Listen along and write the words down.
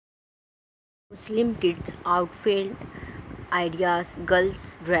Muslim kids outfit ideas, girls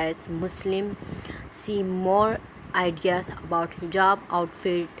dress, Muslim see more ideas about hijab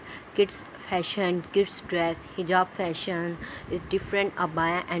outfit, kids fashion, kids dress, hijab fashion is different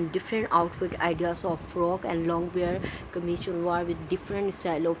abaya and different outfit ideas of frock and long wear, kameez shalwar with different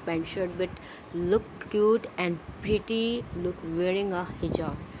style of pant shirt but look cute and pretty, look wearing a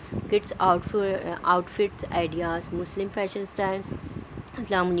hijab. Kids outfits ideas, Muslim fashion style.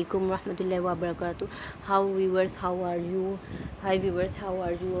 Assalamualaikum warahmatullahi wabarakatuh. How are you? Hi viewers, how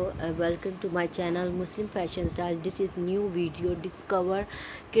are you? Welcome to my channel Muslim Fashion Style. This is new video. Discover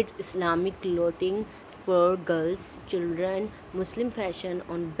kid Islamic clothing for girls, children, Muslim fashion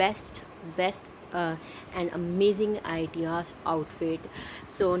on best and amazing ideas outfit.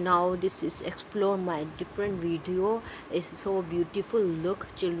 So now this is explore my different video. It's so beautiful.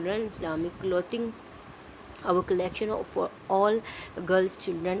 Look, children Islamic clothing. Our collection for all girls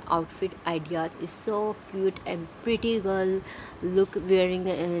children outfit ideas is so cute and pretty girl look wearing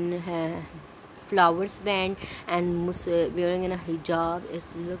in flowers band and wearing in a hijab. It's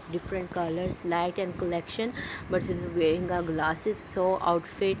look different colors light and collection but is wearing a glasses. So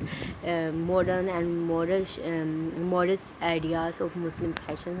outfit modern and modest ideas of Muslim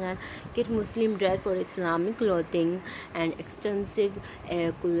fashion and kid Muslim dress for Islamic clothing and extensive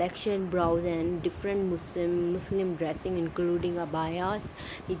collection browse and different Muslim dressing including abayas,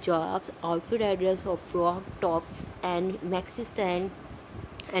 hijabs, outfit ideas of frock tops and maxi style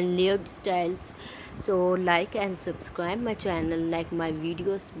and layered styles. So like and subscribe my channel, like my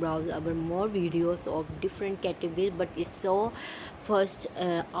videos, browse our more videos of different categories but it's so first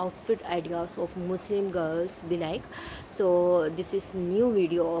outfit ideas of Muslim girls be like. So this is new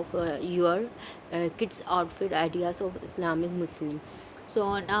video of your kids outfit ideas of Islamic Muslim.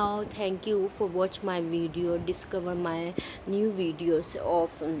 So now thank you for watch my video, discover my new videos of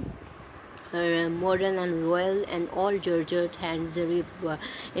modern and royal and all georgette hand zari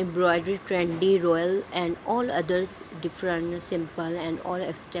embroidery trendy royal and all others different simple and all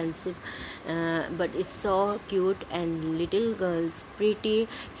extensive but it's so cute and little girls pretty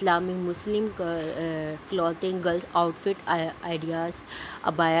Islamic Muslim clothing girls outfit ideas,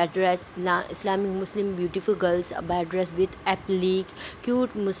 abaya dress Islamic Muslim beautiful girls abaya dress with applique,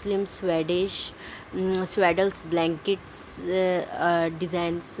 cute Muslim Swedish swaddles blankets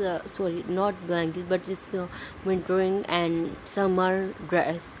designs sorry not blanket but this wintering and summer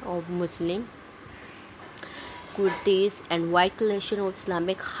dress of Muslim kurtis and white collection of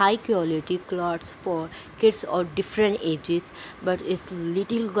Islamic high quality clothes for kids of different ages but it's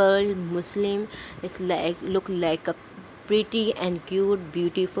little girl Muslim is like look like a pretty and cute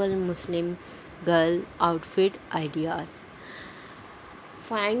beautiful Muslim girl outfit ideas.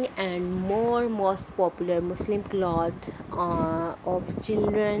 Find and more most popular Muslim cloth of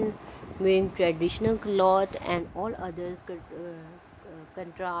children wearing traditional cloth and all other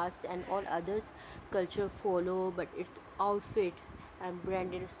contrasts and all others culture follow but its outfit and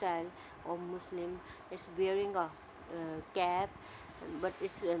branded style of Muslim. It's wearing a cap but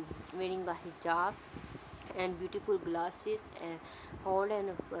it's wearing a hijab and beautiful glasses and hold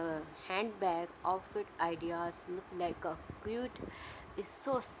and handbag outfit ideas look like a cute. It's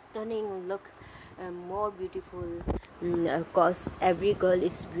so stunning look more beautiful cause every girl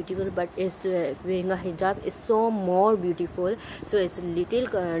is beautiful but is wearing a hijab is so more beautiful. So it's a little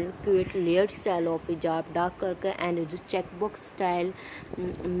girl cute layered style of hijab dark color and it's a checkbox style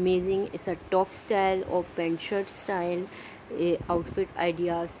amazing. It's a top style of pant shirt style outfit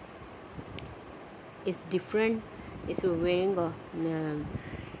ideas is different. It's wearing a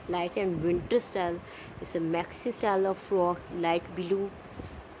light and winter style. It's a maxi style of frock light blue.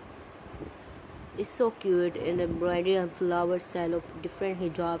 It's so cute in embroidery and flower style of different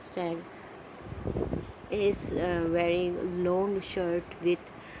hijab style. Is wearing long shirt with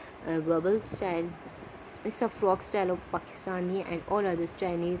bubble style. It's a frock style of Pakistani and all others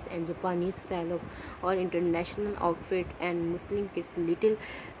Chinese and Japanese style of all international outfit and Muslim kids little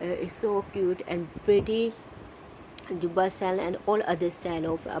is so cute and pretty jubba style and all other style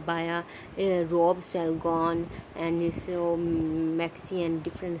of abaya robe style gone and it's so maxi and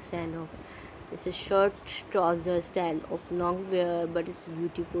different style of it's a short trouser style of long wear but it's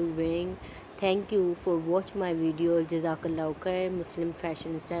beautiful wearing. Thank you for watch my video. Jazakallah khair. Muslim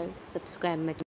fashion style. Subscribe my channel.